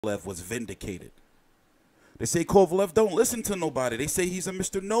Kovalev was vindicated. They say Kovalev don't listen to nobody. They say he's a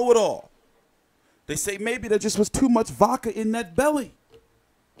Mr. Know-It-All. They say maybe there just was too much vodka in that belly.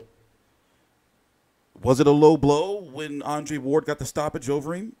 Was it a low blow when Andre Ward got the stoppage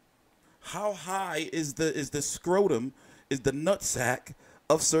over him? How high is the scrotum, is the nutsack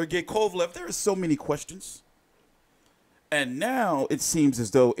of Sergey Kovalev? There are so many questions. And now it seems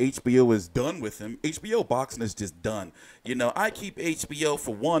as though HBO is done with him. HBO boxing is just done. You know, I keep HBO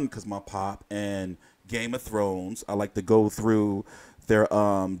for one because my pop and Game of Thrones. I like to go through their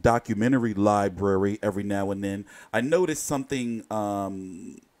documentary library every now and then. I noticed something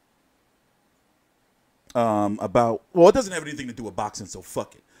about, well, it doesn't have anything to do with boxing, so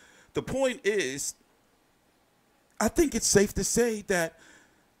fuck it. The point is, I think it's safe to say that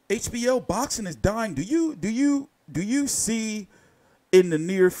HBO boxing is dying. Do you see in the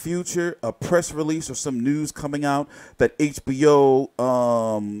near future a press release or some news coming out that HBO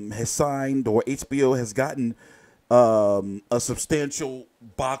has signed or HBO has gotten a substantial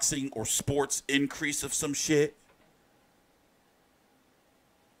boxing or sports increase of some shit?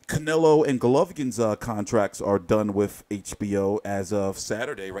 Canelo and Golovkin's contracts are done with HBO as of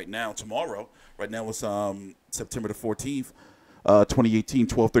Saturday, right now, tomorrow. Right now it's September the 14th. 2018,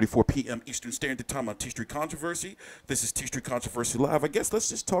 12:34 p.m. Eastern Standard Time on TstreeT Controversy. This is TstreeT Controversy Live. I guess let's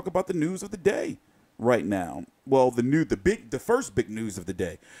just talk about the news of the day right now. Well, the first big news of the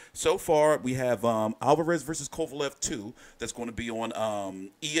day. So far, we have Alvarez versus Kovalev 2. That's going to be on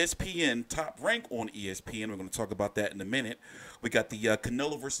ESPN, Top Rank on ESPN. We're going to talk about that in a minute. We got the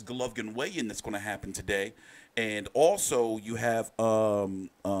Canelo versus Golovkin weigh-in that's going to happen today. And also, you have Alexander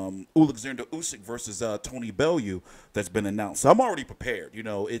Usyk versus Tony Bellew that's been announced. So I'm already prepared. You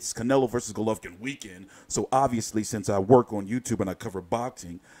know, it's Canelo versus Golovkin weekend. So obviously, since I work on YouTube and I cover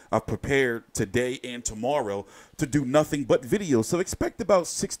boxing, I've prepared today and tomorrow to do nothing but videos. So expect about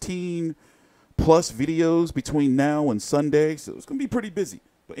 16 plus videos between now and Sunday. So it's going to be pretty busy.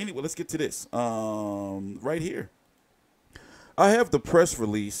 But anyway, let's get to this right here. I have the press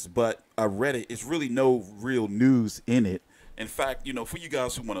release, but I read it. It's really no real news in it. In fact, you know, for you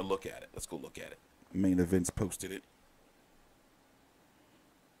guys who want to look at it, let's go look at it. Main Events posted it.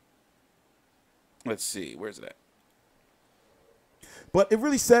 Let's see. Where's it at? But it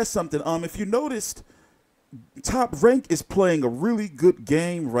really says something. If you noticed, Top Rank is playing a really good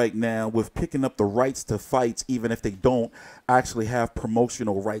game right now with picking up the rights to fights, even if they don't actually have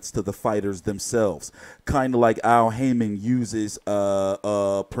promotional rights to the fighters themselves. Kind of like Al Heyman uses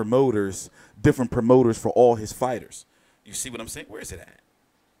promoters, different promoters for all his fighters. You see what I'm saying? Where is it at?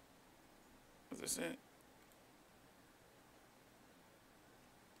 Where's this at?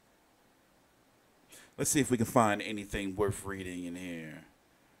 Let's see if we can find anything worth reading in here.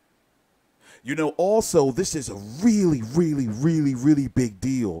 You know, also, this is a really, really, really, really big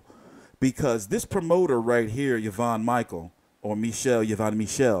deal because this promoter right here, Yvon Michel, or Yvon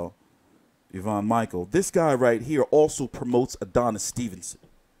Michel, Yvon Michel, this guy right here also promotes Adonis Stevenson,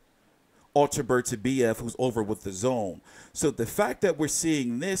 Archibald Tabiev, who's over with the Zone. So the fact that we're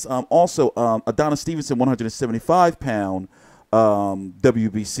seeing this, also Adonis Stevenson, 175-pound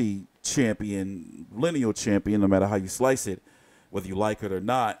WBC champion, lineal champion, no matter how you slice it, whether you like it or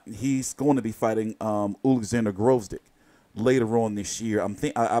not, he's going to be fighting Alexander Grovesdick later on this year.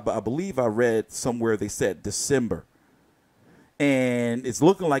 I believe I read somewhere they said December. And it's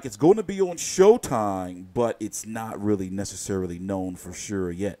looking like it's going to be on Showtime, but it's not really necessarily known for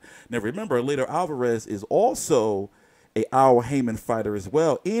sure yet. Now, remember, Elieder Alvarez is also a Al Heyman fighter as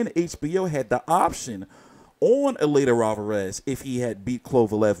well. And HBO had the option on Elieder Alvarez if he had beat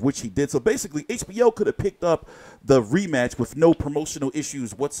Kovalev, which he did. So basically, HBO could have picked up the rematch with no promotional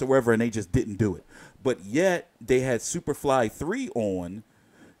issues whatsoever, and they just didn't do it. But yet, they had Superfly 3 on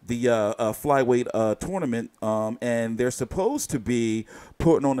the flyweight tournament, and they're supposed to be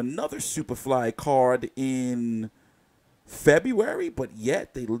putting on another Superfly card in February, but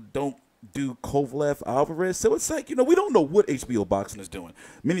yet they don't do Kovalev Alvarez. So it's like, you know, we don't know what HBO boxing is doing.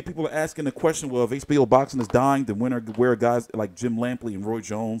 Many people are asking the question, well, if HBO boxing is dying, then where are guys like Jim Lampley and Roy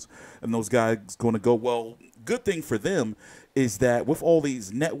Jones and those guys going to go? Well, good thing for them is that with all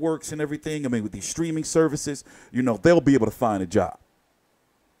these networks and everything, I mean, with these streaming services, you know, they'll be able to find a job.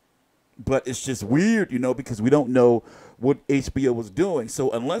 But it's just weird, you know, because we don't know what HBO was doing. So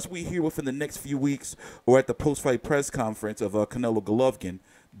unless we hear within the next few weeks or at the post-fight press conference of Canelo Golovkin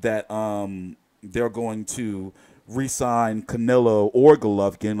that they're going to re-sign Canelo or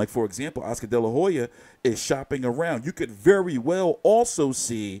Golovkin, like, for example, Oscar De La Hoya is shopping around. You could very well also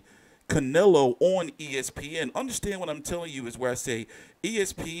see Canelo on ESPN. Understand what I'm telling you is where I say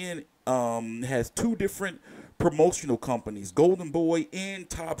ESPN has two different promotional companies, Golden Boy and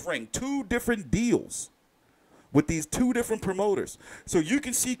Top Rank, 2 different deals with these 2 different promoters. So you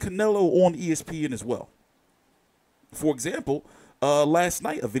can see Canelo on ESPN as well. For example, last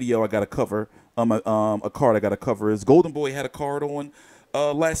night a video I got to cover, a card I got to cover is Golden Boy had a card on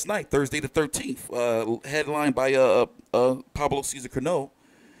last night, Thursday the 13th, headlined by Pablo Cesar Cano.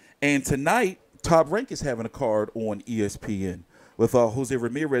 And tonight, Top Rank is having a card on ESPN with Jose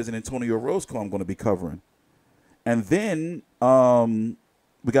Ramirez and Antonio Roscoe I'm going to be covering. And then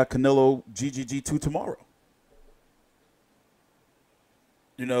we got Canelo GGG2 tomorrow.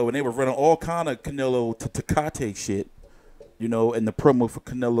 You know, and they were running all kind of Canelo Tecate shit, you know, and the promo for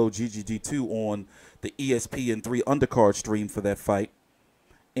Canelo GGG2 on the ESPN3 undercard stream for that fight.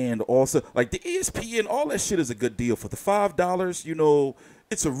 And also, like, the ESPN, all that shit is a good deal. For the $5, you know,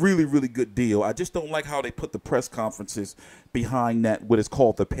 it's a really, really good deal. I just don't like how they put the press conferences behind that, what is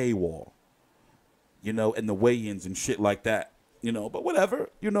called the paywall, you know, and the weigh-ins and shit like that, you know. But whatever,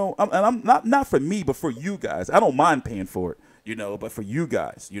 you know, and I'm not for me, but for you guys. I don't mind paying for it, you know, but for you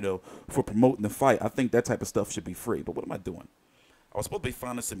guys, you know, for promoting the fight, I think that type of stuff should be free. But what am I doing? I was supposed to be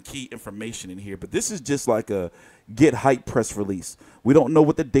finding some key information in here, but this is just like a get hype press release. We don't know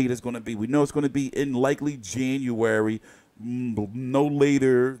what the date is going to be. We know it's going to be in likely January, no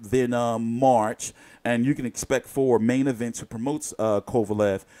later than March, and you can expect 4 main events who promotes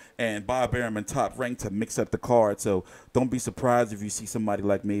Kovalev and Bob Arum and Top Rank to mix up the card. So don't be surprised if you see somebody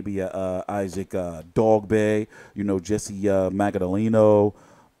like maybe Isaac Dogbay, you know, Jesse Magdaleno.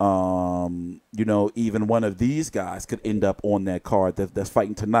 You know, even one of these guys could end up on that card that's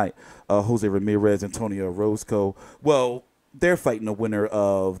fighting tonight. Jose Ramirez, Antonio Roscoe. Well, they're fighting the winner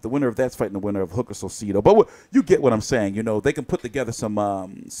of that's fighting the winner of Hooker Salcido. But you get what I'm saying. You know, they can put together some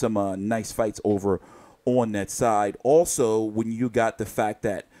nice fights over on that side. Also, when you got the fact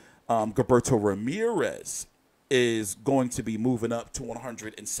that Gilberto Ramirez is going to be moving up to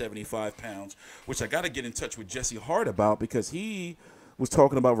 175 pounds, which I got to get in touch with Jesse Hart about, because he was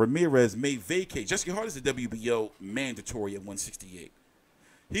talking about Ramirez may vacate. Jesse Hart is a WBO mandatory at 168.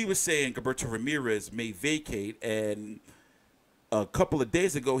 He was saying Gilberto Ramirez may vacate, and a couple of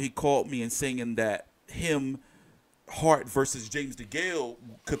days ago he called me and saying that Hart versus James DeGale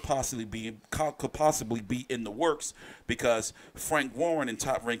could possibly be in the works, because Frank Warren and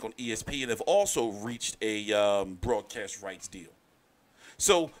Top Rank on ESPN have also reached a broadcast rights deal.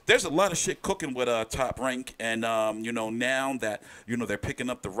 So there's a lot of shit cooking with Top Rank, and you know, now that, you know, they're picking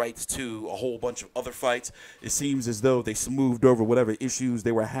up the rights to a whole bunch of other fights, it seems as though they smoothed over whatever issues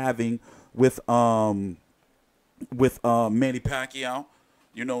they were having with Manny Pacquiao,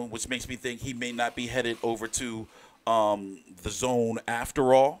 you know, which makes me think he may not be headed over to the zone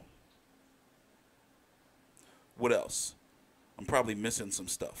after all. What else? I'm probably missing some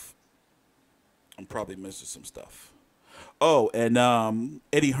stuff. Oh, and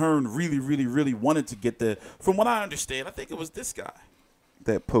Eddie Hearn really, really, really wanted to get from what I understand, I think it was this guy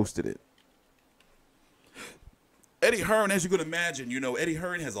that posted it. Eddie Hearn, as you can imagine, you know, Eddie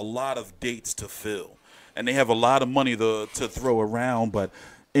Hearn has a lot of dates to fill, and they have a lot of money to throw around, but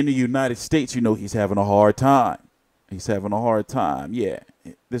in the United States, you know, he's having a hard time. Yeah,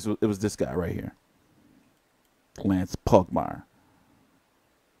 it was this guy right here, Lance Pugmire.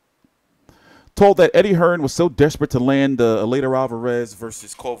 Told that Eddie Hearn was so desperate to land the Elieder Alvarez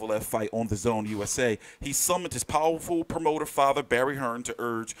versus Kovalev fight on the Zone USA, he summoned his powerful promoter father, Barry Hearn, to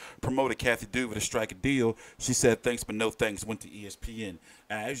urge promoter Kathy Duva to strike a deal. She said thanks, but no thanks, went to ESPN.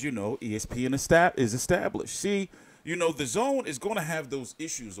 As you know, ESPN is established. See, you know, the Zone is going to have those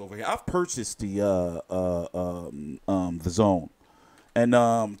issues over here. I've purchased the Zone. And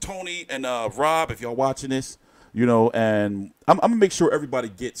Tony and Rob, if y'all watching this, you know, and I'm going to make sure everybody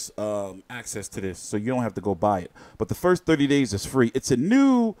gets access to this, so you don't have to go buy it. But the first 30 days is free. It's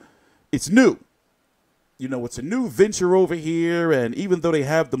new. You know, it's a new venture over here, and even though they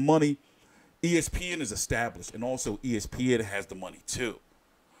have the money, ESPN is established, and also ESPN has the money too.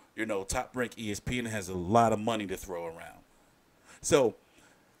 You know, Top Rank ESPN has a lot of money to throw around. So,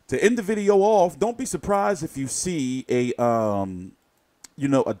 to end the video off, don't be surprised if you see you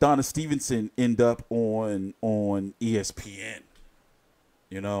know, Adonis Stevenson end up on ESPN.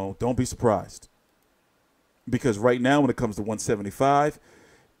 You know, don't be surprised. Because right now, when it comes to 175,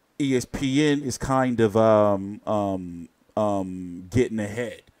 ESPN is kind of getting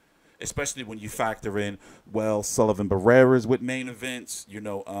ahead. Especially when you factor in, well, Sullivan Barrera's with main events, you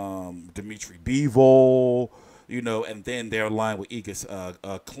know, Dimitri Bivol, you know, and then they're aligned with Igor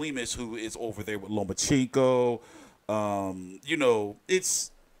Klimas, who is over there with Lomachenko. You know,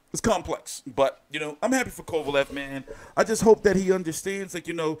 it's It's complex, but, you know, I'm happy for Kovalev, man. I just hope that he understands, like,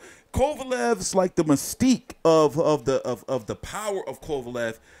 you know, Kovalev's, like, the mystique of the power of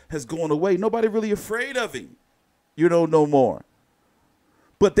Kovalev has gone away. Nobody really afraid of him, you know, no more.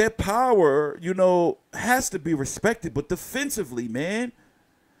 But that power, you know, has to be respected. But defensively, man,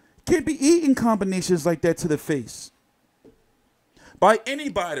 can't be eating combinations like that to the face. By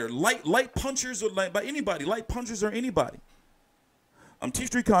anybody, light punchers, or by anybody, light punchers or anybody. I'm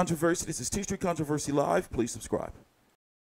TstreeT Controversy. This is TstreeT Controversy Live. Please subscribe.